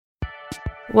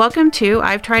Welcome to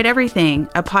I've Tried Everything,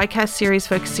 a podcast series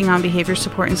focusing on behavior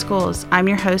support in schools. I'm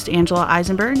your host, Angela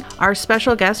Eisenberg. Our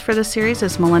special guest for this series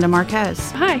is Melinda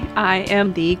Marquez. Hi, I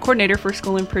am the Coordinator for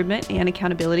School Improvement and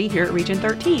Accountability here at Region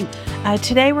 13.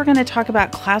 Today we're going to talk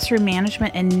about classroom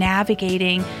management and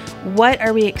navigating what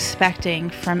are we expecting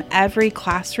from every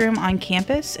classroom on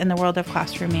campus in the world of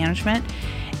classroom management.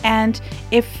 And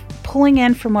if pulling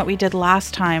in from what we did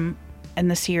last time in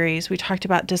the series, we talked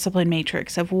about discipline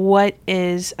matrix of what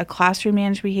is a classroom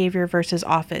managed behavior versus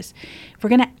office. If we're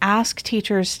going to ask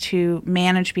teachers to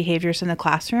manage behaviors in the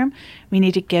classroom, we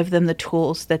need to give them the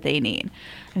tools that they need.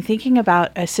 I'm thinking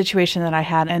about a situation that I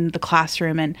had in the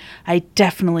classroom, and I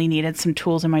definitely needed some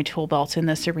tools in my tool belt in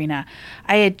this arena.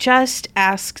 I had just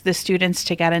asked the students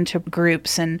to get into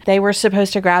groups, and they were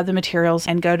supposed to grab the materials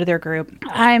and go to their group.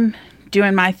 I'm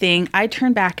doing my thing. I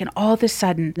turn back and all of a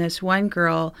sudden this one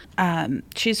girl,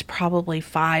 she's probably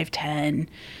 5'10",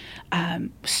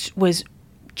 was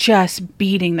just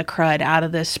beating the crud out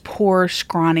of this poor,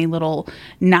 scrawny little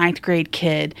 9th grade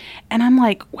kid. And I'm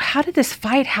like, how did this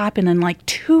fight happen in like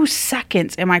 2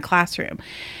 seconds in my classroom?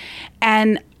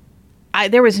 And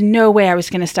there was no way I was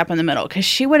going to step in the middle because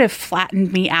she would have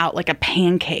flattened me out like a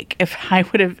pancake if I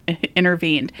would have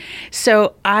intervened.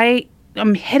 So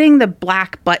I'm hitting the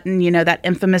black button, that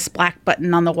infamous black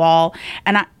button on the wall.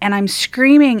 And I'm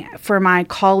screaming for my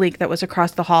colleague that was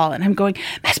across the hall. And I'm going,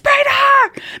 Miss Prater!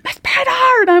 Miss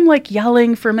Prater! And I'm like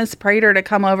yelling for Miss Prater to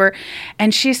come over.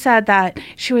 And she said that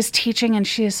she was teaching and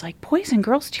she is like, boys and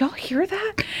girls, do y'all hear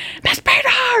that? Miss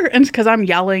Prater! And because I'm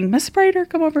yelling, Miss Prater,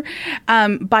 come over.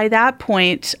 By that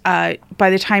point, by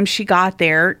the time she got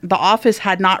there, the office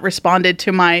had not responded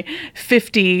to my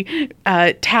 50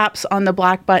 taps on the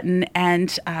black button.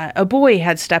 And a boy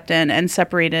had stepped in and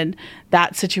separated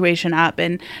that situation up.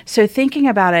 And so thinking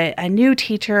about a new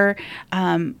teacher,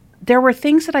 there were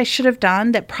things that I should have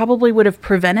done that probably would have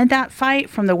prevented that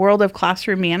fight from the world of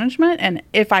classroom management. And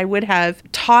if I would have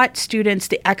taught students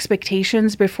the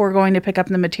expectations before going to pick up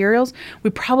the materials, we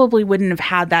probably wouldn't have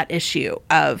had that issue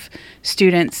of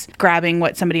students grabbing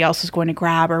what somebody else was going to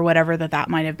grab or whatever that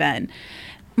might have been.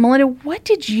 Melinda, what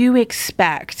did you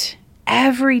expect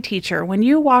every teacher, when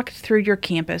you walked through your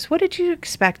campus, what did you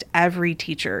expect every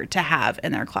teacher to have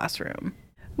in their classroom?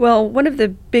 Well, one of the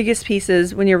biggest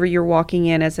pieces whenever you're walking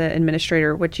in as an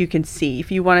administrator, what you can see,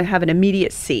 if you want to have an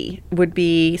immediate see, would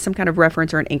be some kind of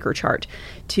reference or an anchor chart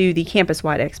to the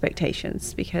campus-wide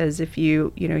expectations. Because if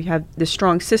you have the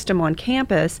strong system on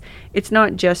campus, it's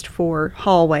not just for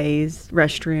hallways,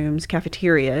 restrooms,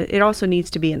 cafeteria. It also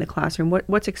needs to be in the classroom.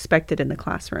 What's expected in the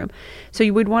classroom? So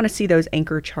you would want to see those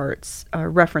anchor charts,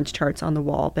 reference charts on the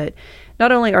wall. But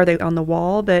not only are they on the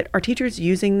wall, but are teachers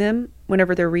using them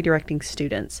whenever they're redirecting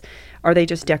students? Are they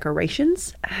just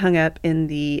decorations hung up at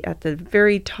the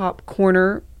very top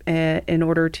corner in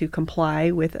order to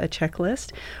comply with a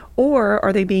checklist? Or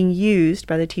are they being used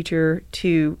by the teacher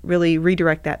to really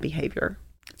redirect that behavior?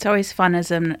 It's always fun as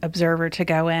an observer to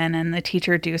go in and the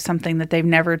teacher do something that they've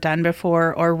never done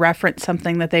before or reference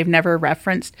something that they've never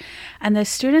referenced. And the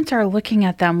students are looking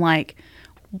at them like,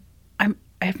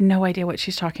 I have no idea what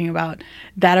she's talking about.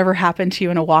 That ever happened to you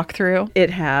in a walkthrough?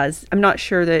 It has. I'm not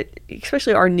sure that,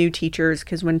 especially our new teachers,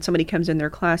 because when somebody comes in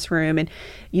their classroom and,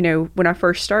 when I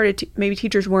first started, maybe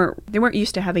teachers weren't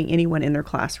used to having anyone in their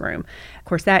classroom. Of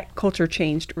course, that culture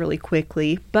changed really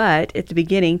quickly, but at the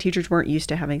beginning, teachers weren't used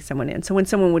to having someone in. So when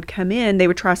someone would come in, they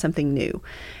would try something new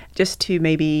just to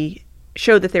maybe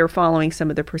show that they were following some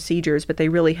of the procedures, but they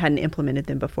really hadn't implemented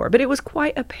them before. But it was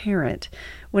quite apparent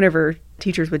whenever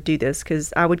teachers would do this,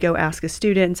 because I would go ask a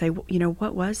student and say,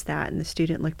 what was that? And the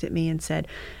student looked at me and said,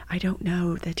 I don't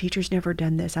know. The teacher's never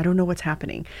done this. I don't know what's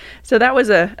happening. So that was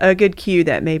a good cue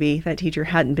that maybe that teacher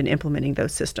hadn't been implementing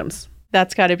those systems.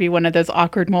 That's got to be one of those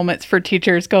awkward moments for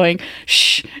teachers going,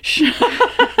 shh, shh.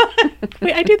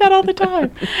 Wait, I do that all the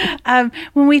time.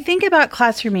 When we think about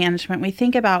classroom management, we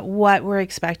think about what we're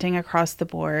expecting across the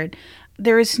board.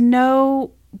 There is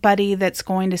nobody that's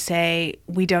going to say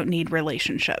we don't need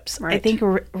relationships. Right. I think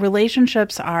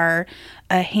relationships are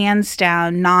a hands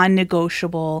down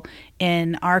non-negotiable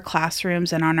in our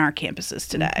classrooms and on our campuses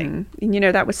today. Mm-hmm.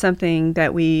 And that was something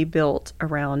that we built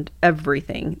around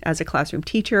everything as a classroom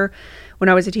teacher. When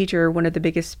I was a teacher, one of the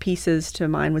biggest pieces to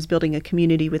mine was building a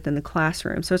community within the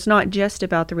classroom. So it's not just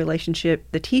about the relationship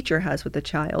the teacher has with the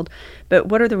child, but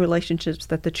what are the relationships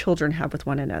that the children have with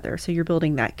one another? So you're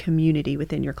building that community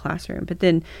within your classroom, but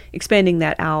then expanding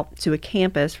that out to a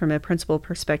campus from a principal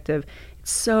perspective.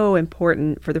 It's so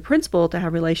important for the principal to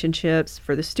have relationships,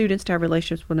 for the students to have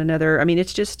relationships with one another. I mean,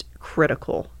 it's just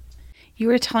critical. You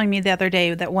were telling me the other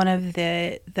day that one of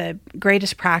the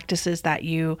greatest practices that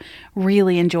you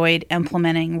really enjoyed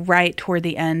implementing right toward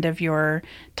the end of your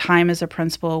time as a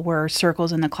principal were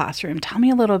circles in the classroom. Tell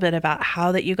me a little bit about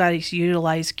how that you guys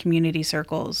utilize community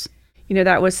circles.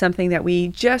 That was something that we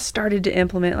just started to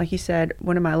implement, like you said,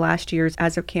 one of my last years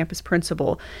as a campus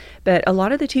principal. But a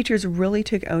lot of the teachers really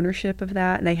took ownership of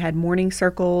that, and they had morning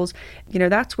circles.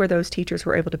 That's where those teachers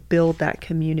were able to build that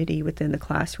community within the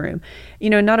classroom.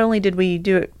 Not only did we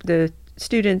do it, the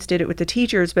students did it with the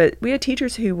teachers, but we had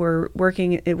teachers who were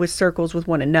working it with circles with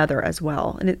one another as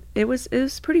well. And it was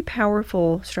pretty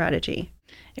powerful strategy.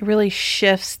 It really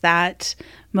shifts that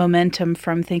momentum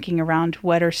from thinking around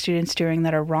what are students doing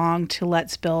that are wrong to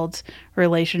let's build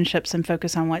relationships and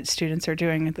focus on what students are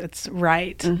doing that's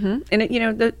right. Mm-hmm.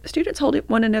 And the students hold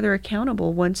one another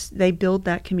accountable once they build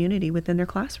that community within their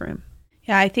classroom.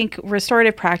 Yeah, I think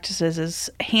restorative practices is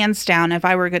hands down, if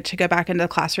I were to go back into the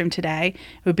classroom today,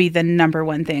 it would be the number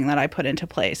one thing that I put into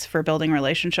place for building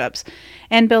relationships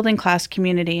and building class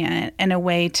community and a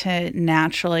way to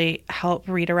naturally help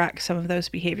redirect some of those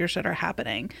behaviors that are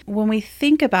happening. When we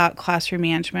think about classroom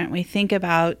management, we think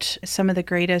about some of the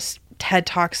greatest TED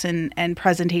Talks and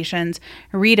presentations.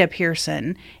 Rita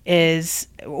Pierson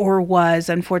was,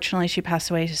 unfortunately, she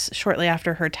passed away shortly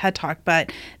after her TED Talk,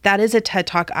 but that is a TED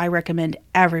Talk I recommend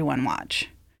everyone watch.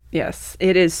 Yes,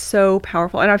 it is so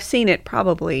powerful. And I've seen it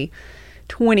probably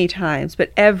 20 times,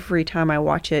 but every time I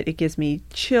watch it, it gives me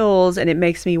chills and it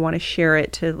makes me want to share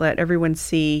it to let everyone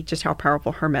see just how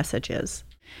powerful her message is.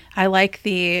 I like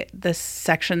the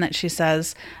section that she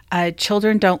says,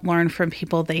 children don't learn from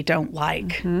people they don't like.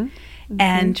 Mm-hmm. Mm-hmm.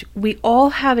 And we all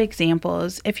have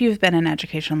examples, if you've been in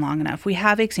education long enough, we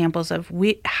have examples of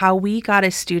how we got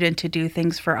a student to do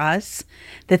things for us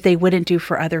that they wouldn't do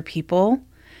for other people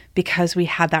because we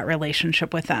had that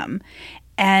relationship with them.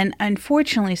 And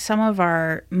unfortunately, some of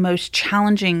our most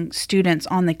challenging students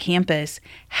on the campus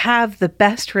have the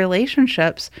best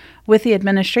relationships with the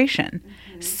administration.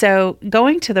 Mm-hmm. So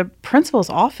going to the principal's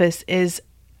office is,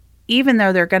 even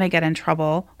though they're going to get in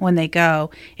trouble when they go,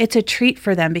 it's a treat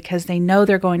for them because they know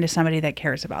they're going to somebody that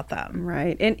cares about them.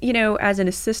 Right. And, as an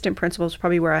assistant principal is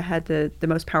probably where I had the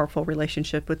most powerful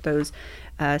relationship with those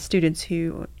students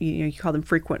who, you call them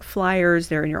frequent flyers.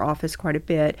 They're in your office quite a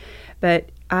bit. But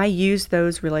I use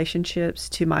those relationships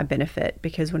to my benefit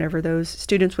because whenever those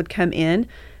students would come in,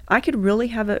 I could really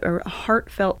have a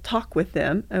heartfelt talk with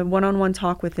them, a one-on-one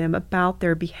talk with them about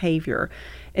their behavior.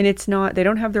 And they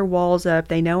don't have their walls up.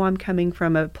 They know I'm coming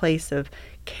from a place of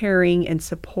caring and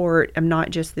support. I'm not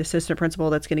just the assistant principal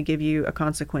that's going to give you a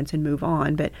consequence and move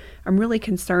on, but I'm really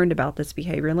concerned about this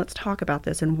behavior. And let's talk about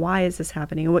this and why is this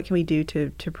happening and what can we do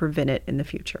to prevent it in the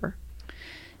future?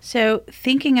 So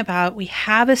thinking about, we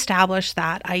have established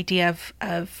that idea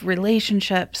of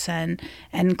relationships and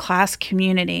class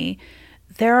community.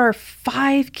 There are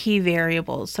 5 key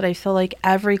variables that I feel like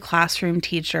every classroom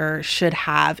teacher should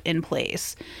have in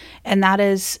place. And that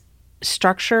is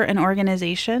structure and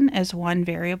organization as one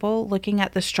variable, looking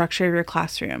at the structure of your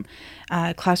classroom,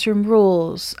 classroom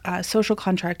rules, social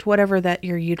contract, whatever that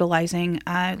you're utilizing,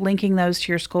 linking those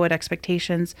to your school-wide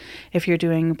expectations if you're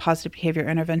doing positive behavior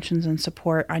interventions and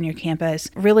support on your campus,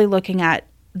 really looking at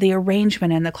the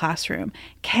arrangement in the classroom.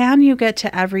 Can you get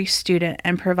to every student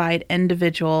and provide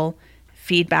individual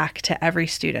feedback to every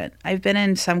student? I've been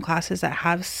in some classes that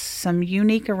have some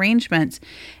unique arrangements,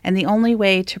 and the only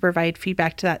way to provide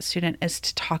feedback to that student is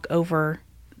to talk over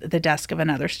the desk of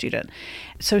another student.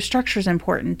 So structure is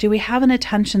important. Do we have an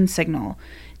attention signal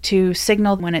to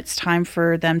signal when it's time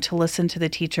for them to listen to the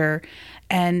teacher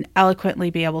and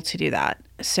eloquently be able to do that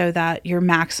so that you're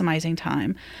maximizing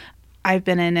time? I've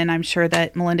been in, and I'm sure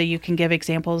that, Melinda, you can give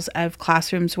examples of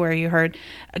classrooms where you heard,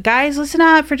 guys, listen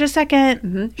up for just a second.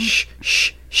 Mm-hmm. Shh,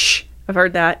 shh, shh. I've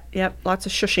heard that. Yep, lots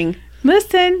of shushing.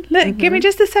 Listen, give me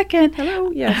just a second.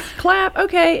 Hello, yes. Clap,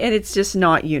 okay. And it's just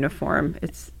not uniform.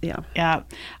 Yeah.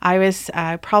 I was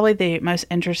probably the most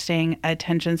interesting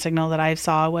attention signal that I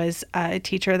saw was a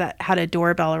teacher that had a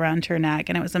doorbell around her neck,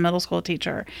 and it was a middle school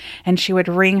teacher. And she would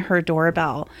ring her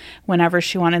doorbell whenever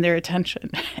she wanted their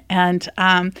attention. And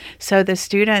so the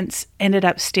students ended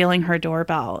up stealing her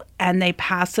doorbell, and they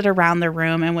passed it around the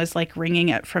room and was like ringing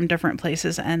it from different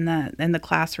places in the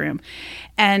classroom.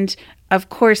 And of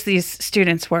course, these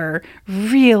students were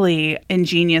really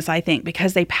ingenious, I think,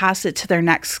 because they passed it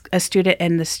to a student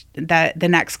in the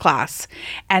next class,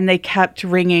 and they kept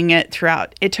ringing it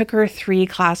throughout. It took her 3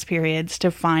 class periods to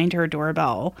find her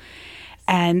doorbell.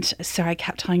 And so I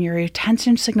kept telling your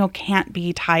attention signal can't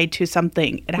be tied to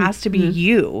something. It has to be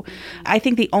you. I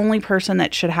think the only person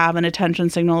that should have an attention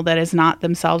signal that is not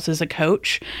themselves is a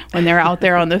coach when they're out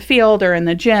there on the field or in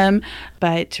the gym,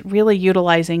 but really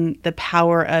utilizing the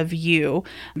power of you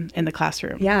in the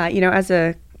classroom. Yeah, as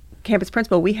a campus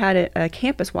principal, we had a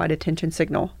campus-wide attention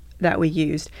signal that we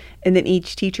used. And then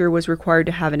each teacher was required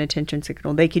to have an attention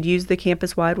signal. They could use the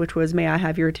campus-wide, which was, may I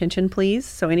have your attention, please?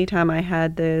 So anytime I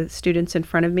had the students in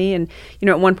front of me, and,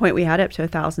 at one point we had up to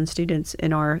 1,000 students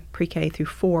in our pre-K through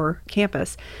 4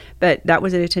 campus, but that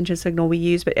was an attention signal we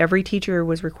used, but every teacher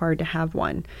was required to have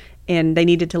one. And they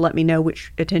needed to let me know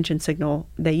which attention signal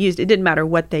they used. It didn't matter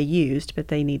what they used, but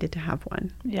they needed to have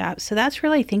one. Yeah, so that's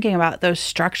really thinking about those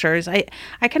structures. I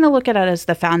kind of look at it as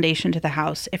the foundation to the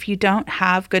house. If you don't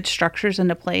have good structures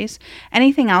into place,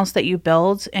 anything else that you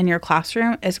build in your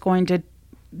classroom is going to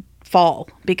fall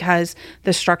because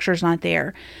the structure's not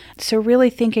there. So really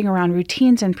thinking around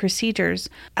routines and procedures.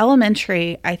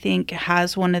 Elementary, I think,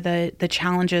 has one of the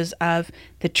challenges of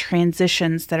the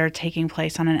transitions that are taking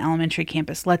place on an elementary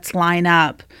campus. Let's line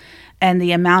up. And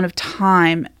the amount of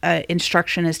time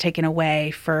instruction is taken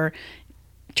away for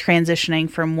transitioning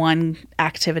from one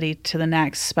activity to the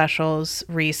next, specials,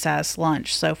 recess,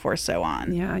 lunch, so forth, so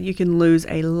on. Yeah, you can lose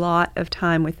a lot of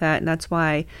time with that. And that's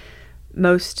why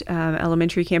most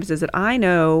elementary campuses that I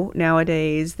know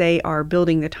nowadays, they are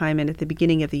building the time in at the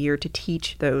beginning of the year to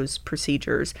teach those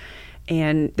procedures.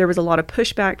 And there was a lot of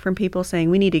pushback from people saying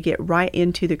we need to get right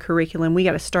into the curriculum. We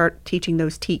got to start teaching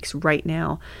those TEKS right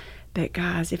now. But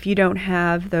guys, if you don't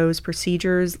have those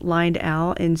procedures lined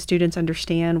out and students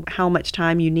understand how much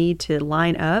time you need to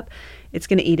line up, it's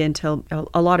going to eat into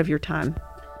a lot of your time.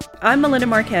 I'm Melinda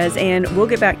Marquez, and we'll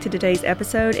get back to today's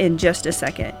episode in just a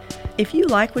second. If you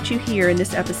like what you hear in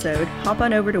this episode, hop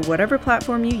on over to whatever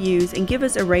platform you use and give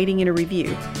us a rating and a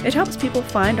review. It helps people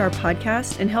find our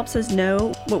podcast and helps us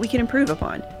know what we can improve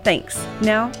upon. Thanks.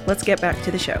 Now, let's get back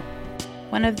to the show.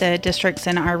 One of the districts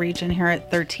in our region here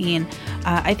at 13,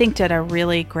 I think did a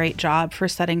really great job for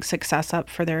setting success up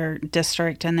for their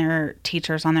district and their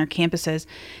teachers on their campuses.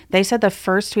 They said the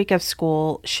first week of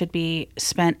school should be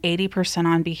spent 80%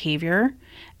 on behavior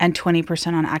and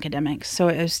 20% on academics. So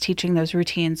it was teaching those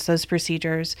routines, those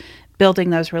procedures,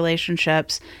 building those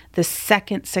relationships. The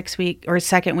second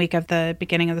week of the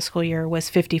beginning of the school year was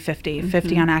 50-50,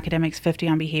 50 on academics, 50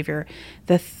 on behavior.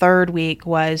 The third week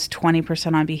was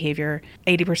 20% on behavior,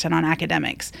 80% on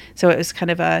academics. So it was kind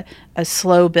of a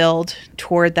slow build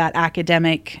toward that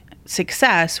academic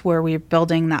success where we're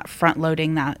building that front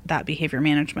loading that behavior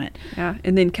management. Yeah,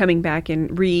 and then coming back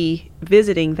and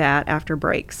revisiting that after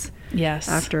breaks. Yes.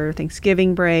 After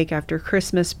Thanksgiving break, after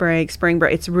Christmas break, spring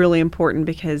break, it's really important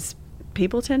because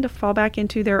people tend to fall back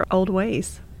into their old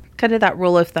ways. Kind of that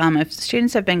rule of thumb, if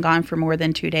students have been gone for more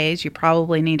than 2 days, you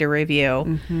probably need to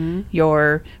review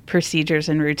your procedures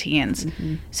and routines.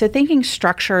 So thinking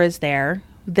structure is there.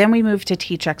 Then we move to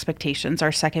teach expectations,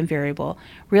 our second variable.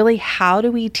 Really, how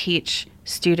do we teach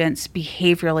students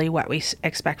behaviorally what we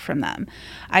expect from them?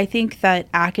 I think that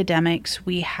academics,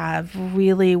 we have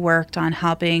really worked on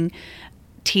helping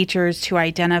teachers to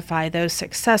identify those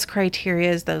success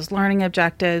criteria, those learning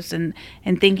objectives, and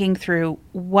thinking through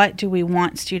what do we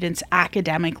want students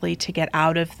academically to get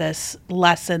out of this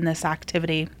lesson, this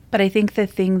activity. But I think the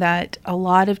thing that a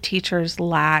lot of teachers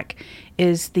lack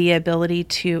is the ability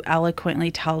to eloquently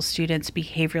tell students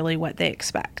behaviorally what they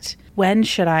expect. When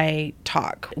should I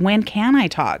talk? When can I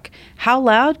talk? How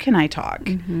loud can I talk?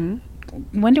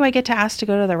 When do I get to ask to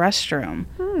go to the restroom?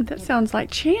 That sounds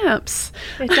like CHAMPS.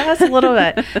 It does a little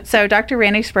bit. So Dr.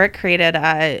 Randy Sprick created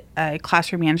a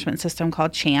classroom management system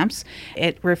called CHAMPS.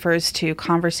 It refers to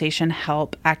conversation,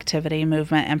 help, activity,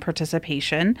 movement, and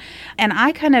participation. And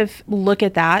I kind of look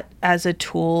at that as a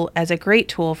tool, as a great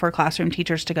tool for classroom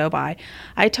teachers to go by.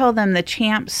 I tell them the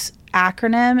CHAMPS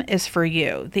acronym is for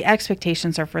you. The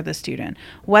expectations are for the student.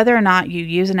 Whether or not you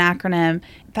use an acronym,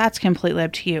 that's completely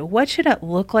up to you. What should it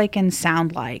look like and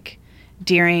sound like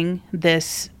during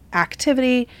this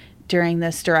activity, during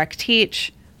this direct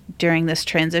teach, during this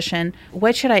transition?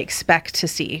 What should I expect to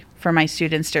see for my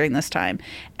students during this time?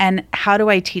 And how do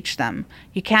I teach them?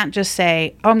 You can't just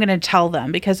say, oh, I'm going to tell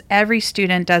them, because every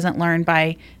student doesn't learn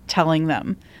by telling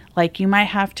them. Like, you might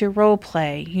have to role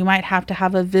play. You might have to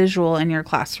have a visual in your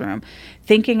classroom.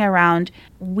 Thinking around,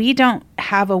 we don't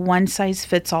have a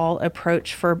one-size-fits-all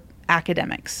approach for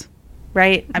academics,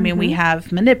 right? I mean, we have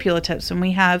manipulatives and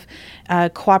we have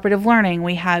cooperative learning.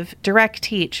 We have direct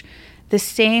teach. The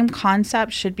same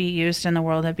concept should be used in the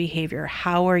world of behavior.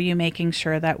 How are you making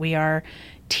sure that we are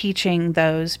teaching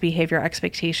those behavior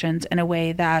expectations in a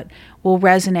way that will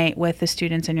resonate with the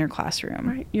students in your classroom.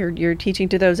 Right. You're teaching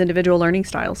to those individual learning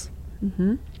styles.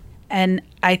 Mm-hmm. And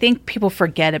I think people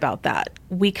forget about that.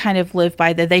 We kind of live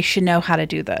by the, they should know how to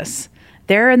do this.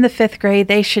 They're in the 5th grade,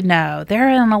 they should know. They're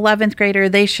an 11th grader,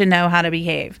 they should know how to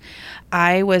behave.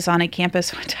 I was on a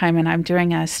campus one time and I'm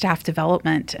doing a staff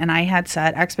development, and I had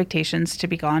set expectations to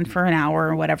be gone for an hour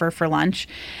or whatever for lunch.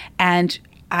 And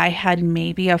I had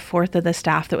maybe a fourth of the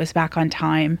staff that was back on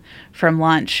time from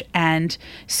lunch. And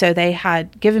so they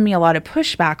had given me a lot of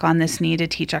pushback on this need to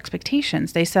teach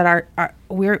expectations. They said,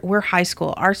 we're high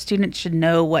school. Our students should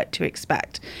know what to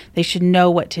expect. They should know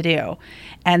what to do.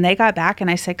 And they got back and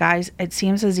I said, guys, it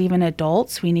seems as even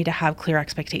adults, we need to have clear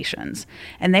expectations.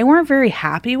 And they weren't very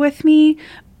happy with me,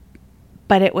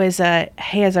 but it was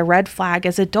hey, as a red flag,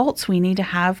 as adults, we need to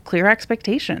have clear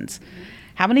expectations.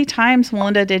 How many times,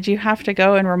 Melinda, did you have to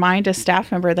go and remind a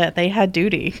staff member that they had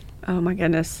duty? Oh my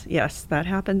goodness. Yes, that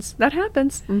happens. That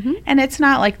happens. Mm-hmm. And it's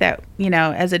not like that,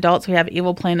 as adults, we have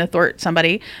evil plan to thwart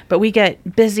somebody, but we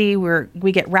get busy,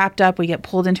 we get wrapped up, we get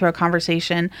pulled into a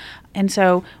conversation. And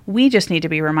so we just need to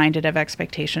be reminded of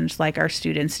expectations like our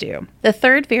students do. The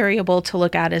third variable to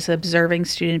look at is observing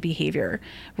student behavior,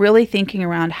 really thinking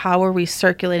around how are we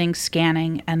circulating,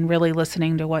 scanning, and really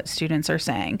listening to what students are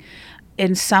saying.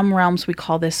 In some realms, we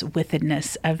call this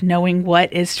withedness of knowing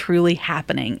what is truly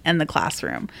happening in the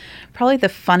classroom. Probably the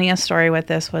funniest story with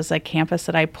this was a campus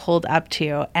that I pulled up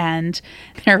to, and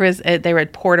they were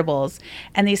at portables,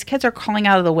 and these kids are calling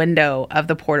out of the window of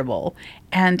the portable.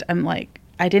 And I'm like,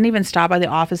 I didn't even stop by the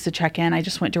office to check in. I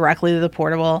just went directly to the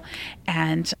portable,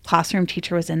 and classroom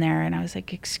teacher was in there. And I was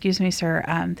like, excuse me, sir,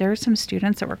 there were some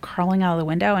students that were crawling out of the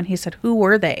window. And he said, who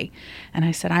were they? And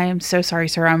I said, I am so sorry,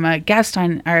 sir. I'm a guest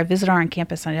or a visitor on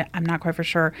campus. I'm not quite for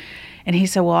sure. And he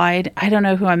said, well, I don't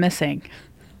know who I'm missing.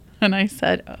 And I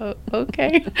said, oh,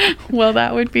 okay. Well,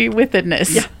 that would be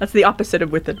withedness. Yeah, that's the opposite of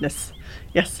withedness.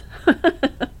 Yes.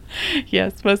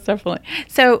 Yes, most definitely.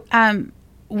 So,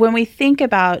 when we think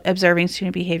about observing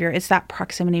student behavior, it's that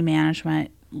proximity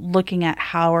management, looking at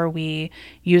how are we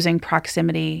using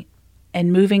proximity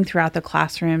and moving throughout the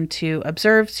classroom to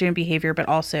observe student behavior, but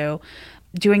also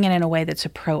doing it in a way that's a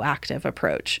proactive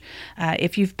approach.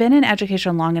 If you've been in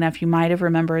education long enough, you might have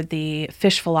remembered the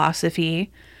fish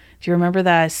philosophy. Do you remember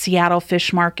the Seattle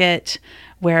Fish Market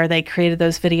where they created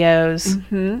those videos?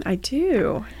 Mm-hmm. I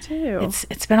do.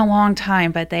 It's been a long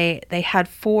time, but they had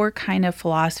 4 kind of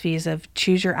philosophies of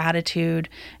choose your attitude,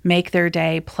 make their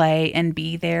day, play, and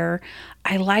be there.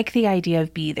 I like the idea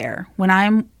of be there. When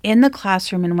I'm in the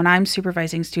classroom and when I'm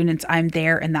supervising students, I'm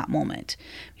there in that moment.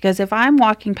 Because if I'm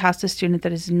walking past a student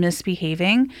that is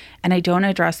misbehaving and I don't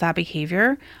address that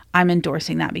behavior, I'm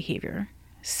endorsing that behavior.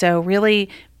 So really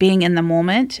being in the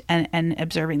moment and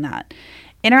observing that.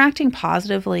 Interacting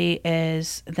positively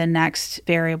is the next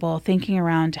variable, thinking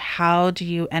around how do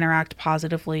you interact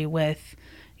positively with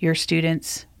your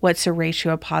students? What's the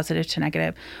ratio of positive to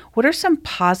negative? What are some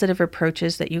positive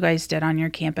approaches that you guys did on your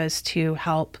campus to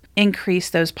help increase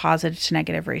those positive to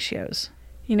negative ratios?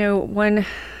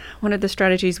 One of the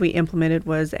strategies we implemented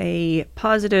was a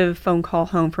positive phone call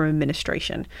home from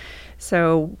administration.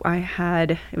 So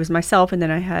it was myself, and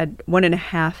then I had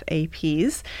 1.5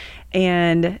 APs.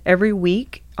 And every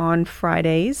week on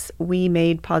Fridays, we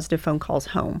made positive phone calls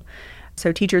home.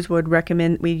 So teachers would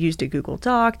recommend, we used a Google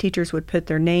Doc. Teachers would put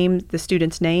the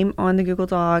student's name on the Google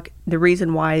Doc, the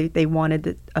reason why they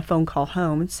wanted a phone call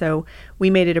home. So we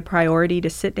made it a priority to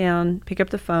sit down, pick up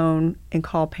the phone, and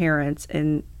call parents,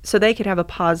 and so they could have a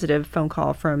positive phone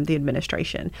call from the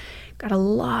administration. Got a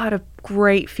lot of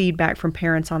great feedback from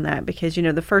parents on that because,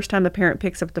 the first time a parent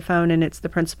picks up the phone and it's the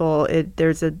principal,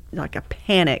 there's a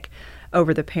panic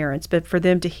over the parents. But for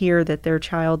them to hear that their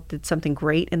child did something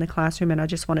great in the classroom, and I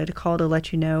just wanted to call to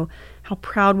let you know how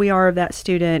proud we are of that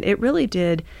student, it really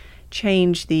did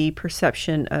change the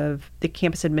perception of the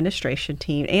campus administration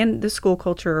team and the school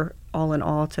culture all in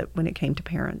all when it came to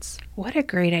parents. What a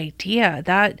great idea.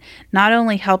 That not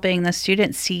only helping the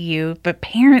students see you, but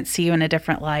parents see you in a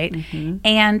different light. Mm-hmm.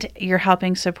 And you're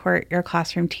helping support your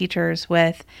classroom teachers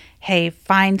with, hey,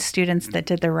 find students that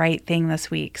did the right thing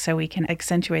this week so we can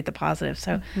accentuate the positive.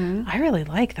 So I really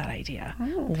like that idea.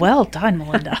 Oh, well done,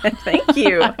 Melinda. Thank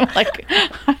you.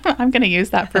 I'm going to use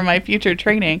that for my future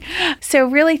training. So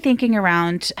really thinking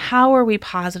around how are we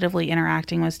positively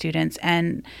interacting with students,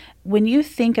 and when you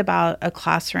think about a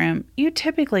classroom, you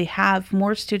typically have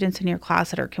more students in your class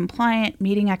that are compliant,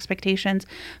 meeting expectations.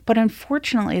 But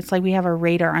unfortunately, it's like we have a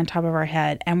radar on top of our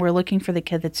head and we're looking for the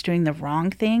kid that's doing the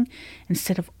wrong thing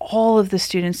instead of all of the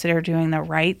students that are doing the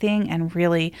right thing and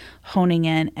really honing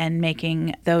in and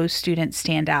making those students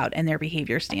stand out and their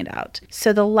behavior stand out.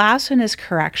 So the last one is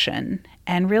correction.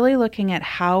 And really looking at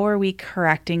how are we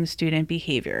correcting student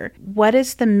behavior? What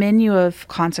is the menu of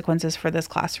consequences for this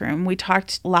classroom? We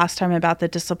talked last time about the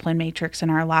discipline matrix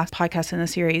in our last podcast in the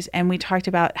series, and we talked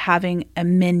about having a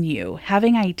menu,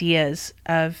 having ideas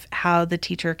of how the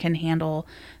teacher can handle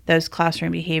those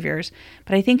classroom behaviors.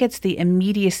 But I think it's the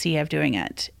immediacy of doing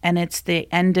it, and it's the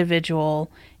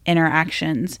individual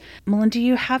interactions. Melinda, do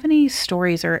you have any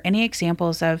stories or any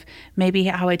examples of maybe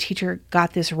how a teacher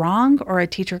got this wrong or a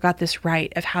teacher got this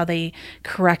right of how they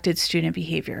corrected student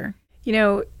behavior?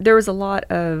 There was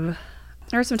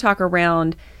some talk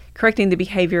around correcting the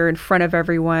behavior in front of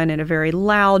everyone in a very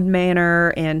loud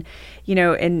manner. And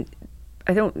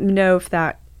I don't know if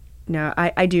that, no,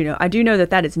 I do know. I do know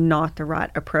that is not the right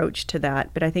approach to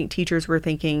that. But I think teachers were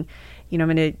thinking, I'm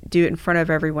going to do it in front of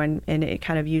everyone, and it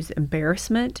kind of used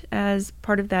embarrassment as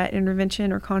part of that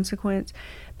intervention or consequence.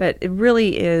 But it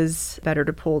really is better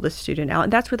to pull the student out.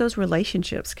 And that's where those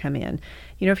relationships come in.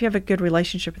 If you have a good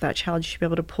relationship with that child, you should be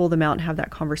able to pull them out and have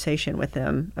that conversation with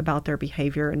them about their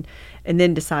behavior and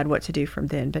then decide what to do from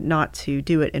then, but not to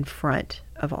do it in front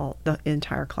of the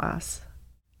entire class.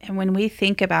 And when we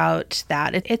think about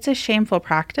that, it's a shameful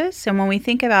practice. And when we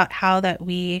think about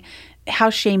how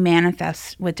shame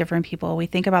manifests with different people, we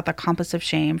think about the compass of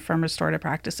shame from restorative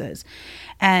practices.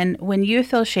 And when you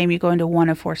feel shame, you go into one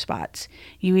of four spots.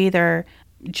 You either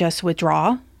just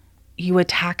withdraw, you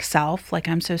attack self, like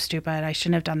I'm so stupid, I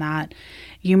shouldn't have done that.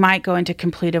 You might go into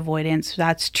complete avoidance.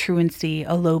 That's truancy,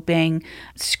 eloping,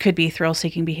 could be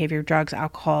thrill-seeking behavior, drugs,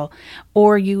 alcohol,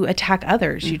 or you attack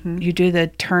others. Mm-hmm. You do the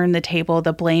turn the table,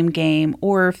 the blame game,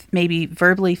 or maybe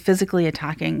verbally, physically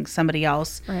attacking somebody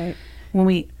else. Right. When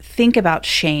we think about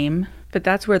shame. But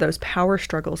that's where those power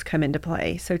struggles come into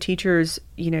play. So teachers,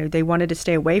 they wanted to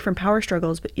stay away from power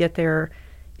struggles, but yet they're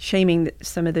shaming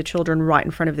some of the children right in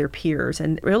front of their peers.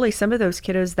 And really, some of those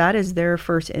kiddos, that is their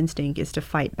first instinct, is to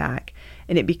fight back.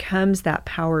 And it becomes that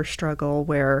power struggle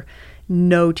where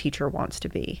no teacher wants to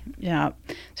be. Yeah.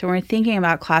 So when we're thinking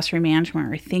about classroom management,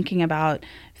 we're thinking about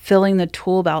filling the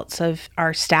tool belts of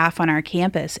our staff on our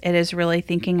campus. It is really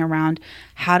thinking around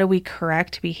how do we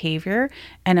correct behavior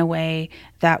in a way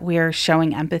that we're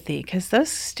showing empathy, because those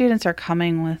students are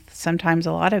coming with sometimes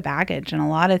a lot of baggage and a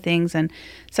lot of things, and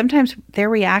sometimes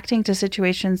they're reacting to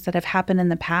situations that have happened in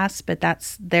the past, but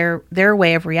that's their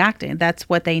way of reacting. That's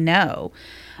what they know.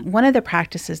 One of the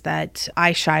practices that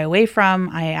I shy away from,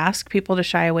 I ask people to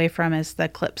shy away from, is the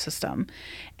clip system.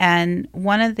 And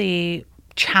one of the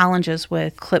challenges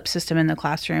with clip system in the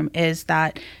classroom is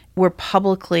that we're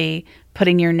publicly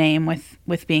putting your name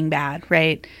with being bad,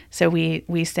 right? So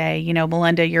we say,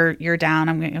 Melinda, you're down.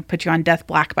 I'm going to put you on death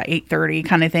black by 8:30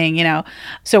 kind of thing,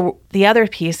 So the other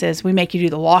piece is we make you do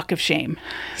the walk of shame.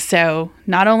 So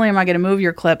not only am I going to move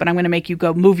your clip, but I'm going to make you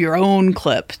go move your own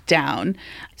clip down.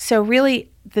 So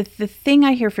really, the thing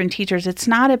I hear from teachers, it's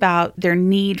not about their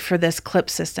need for this clip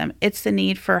system. It's the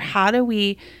need for how do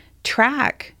we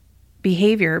track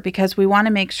behavior, because we want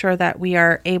to make sure that we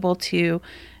are able to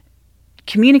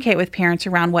communicate with parents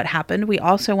around what happened. We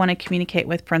also want to communicate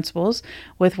with principals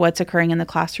with what's occurring in the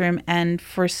classroom. And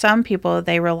for some people,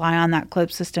 they rely on that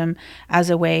clip system as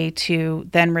a way to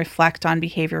then reflect on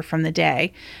behavior from the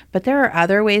day. But there are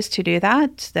other ways to do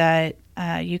that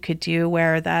you could do,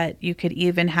 where that you could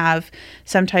even have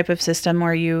some type of system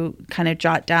where you kind of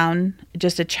jot down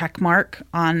just a check mark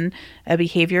on a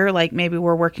behavior. Like maybe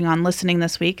we're working on listening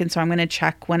this week, and so I'm going to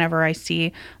check whenever I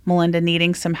see Melinda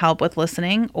needing some help with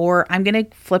listening, or I'm going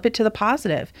to flip it to the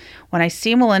positive. When I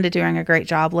see Melinda doing a great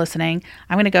job listening,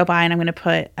 I'm going to go by and I'm going to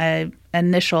put a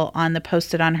initial on the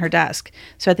post-it on her desk.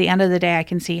 So at the end of the day, I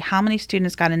can see how many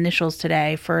students got initials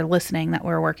today for listening that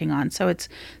we're working on. So it's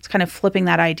kind of flipping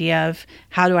that idea of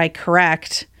how do I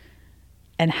correct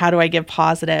and how do I give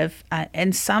positive.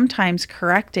 And sometimes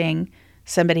correcting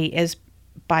somebody is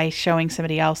by showing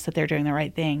somebody else that they're doing the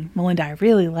right thing. Melinda, I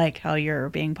really like how you're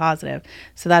being positive.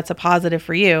 So that's a positive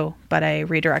for you, but a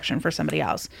redirection for somebody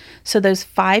else. So those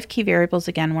 5 key variables,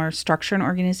 again, were structure and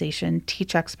organization,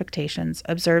 teach expectations,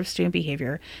 observe student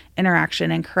behavior,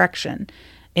 interaction, and correction.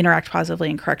 interact positively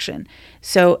in correction.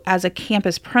 So as a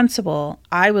campus principal,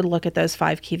 I would look at those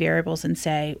 5 key variables and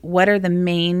say, what are the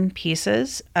main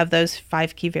pieces of those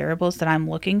 5 key variables that I'm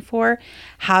looking for?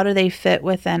 How do they fit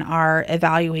within our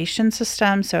evaluation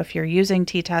system? So if you're using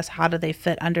T-TEST, how do they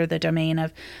fit under the domain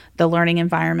of the learning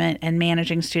environment and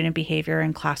managing student behavior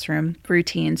and classroom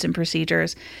routines and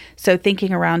procedures? So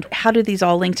thinking around, how do these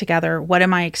all link together? What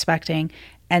am I expecting?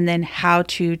 And then how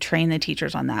to train the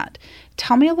teachers on that.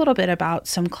 Tell me a little bit about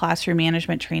some classroom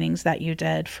management trainings that you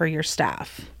did for your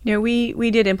staff.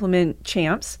 We did implement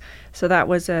CHAMPS. So that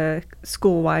was a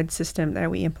school-wide system that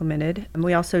we implemented. And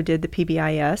we also did the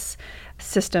PBIS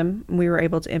system. We were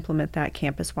able to implement that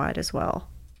campus-wide as well.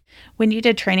 When you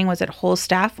did training, was it whole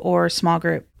staff or small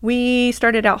group? We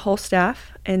started out whole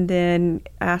staff and then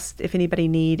asked if anybody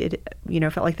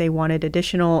felt like they wanted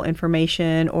additional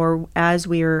information, or as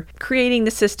we were creating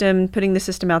the system, putting the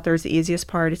system out there is the easiest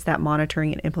part. It's that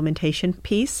monitoring and implementation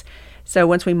piece. So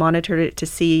once we monitored it to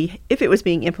see if it was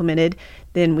being implemented,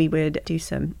 then we would do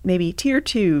some maybe tier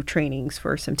 2 trainings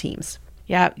for some teams.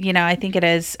 Yeah, I think it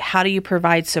is, how do you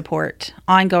provide support,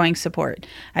 ongoing support?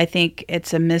 I think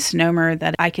it's a misnomer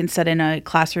that I can sit in a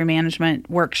classroom management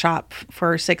workshop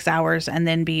for 6 hours and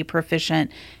then be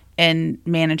proficient in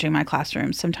managing my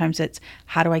classroom. Sometimes it's,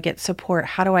 how do I get support?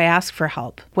 How do I ask for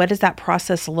help? What does that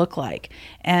process look like?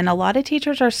 And a lot of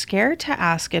teachers are scared to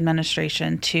ask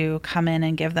administration to come in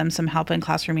and give them some help in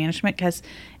classroom management because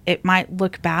it might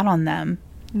look bad on them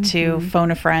to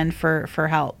phone a friend for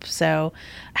help. So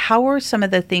how were some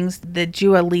of the things that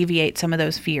you alleviate some of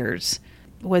those fears?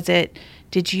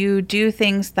 Did you do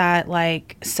things that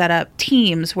like set up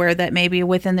teams where that maybe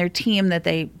within their team that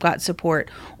they got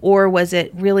support? Or was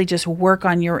it really just work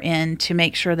on your end to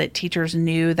make sure that teachers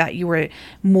knew that you were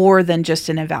more than just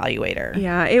an evaluator?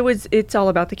 Yeah, it's all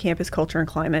about the campus culture and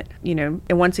climate, and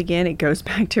once again, it goes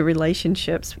back to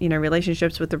relationships,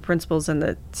 relationships with the principals and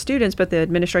the students, but the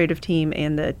administrative team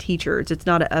and the teachers. It's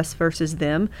not a us versus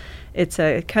them. It's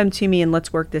a come to me and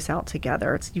let's work this out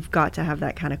together. You've got to have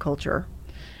that kind of culture.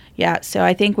 Yeah, so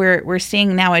I think we're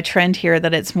seeing now a trend here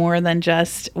that it's more than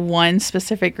just one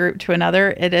specific group to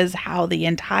another. It is how the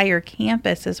entire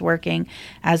campus is working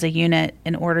as a unit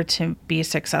in order to be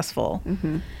successful.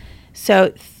 Mm-hmm.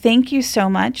 So thank you so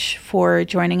much for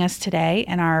joining us today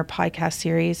in our podcast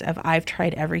series of I've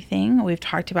Tried Everything. We've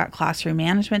talked about classroom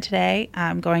management today,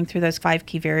 going through those 5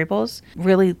 key variables,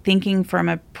 really thinking from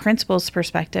a principal's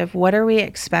perspective, what are we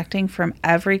expecting from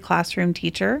every classroom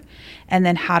teacher? And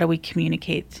then how do we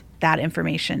communicate that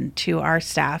information to our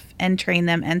staff and train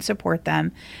them and support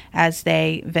them as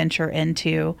they venture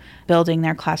into building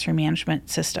their classroom management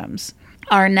systems.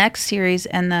 Our next series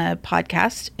in the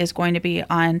podcast is going to be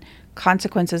on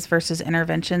consequences versus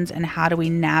interventions and how do we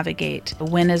navigate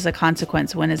when is a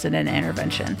consequence, when is it an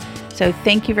intervention. So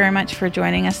thank you very much for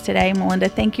joining us today. Melinda,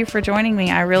 thank you for joining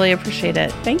me. I really appreciate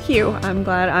it. Thank you. I'm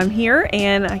glad I'm here,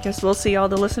 and I guess we'll see all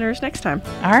the listeners next time.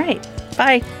 All right.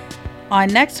 Bye. On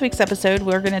next week's episode,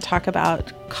 we're going to talk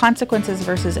about consequences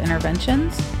versus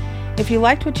interventions. If you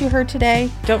liked what you heard today,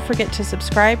 don't forget to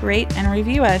subscribe, rate, and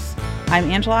review us.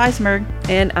 I'm Angela Eisenberg.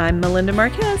 And I'm Melinda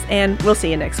Marquez, and we'll see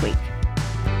you next week.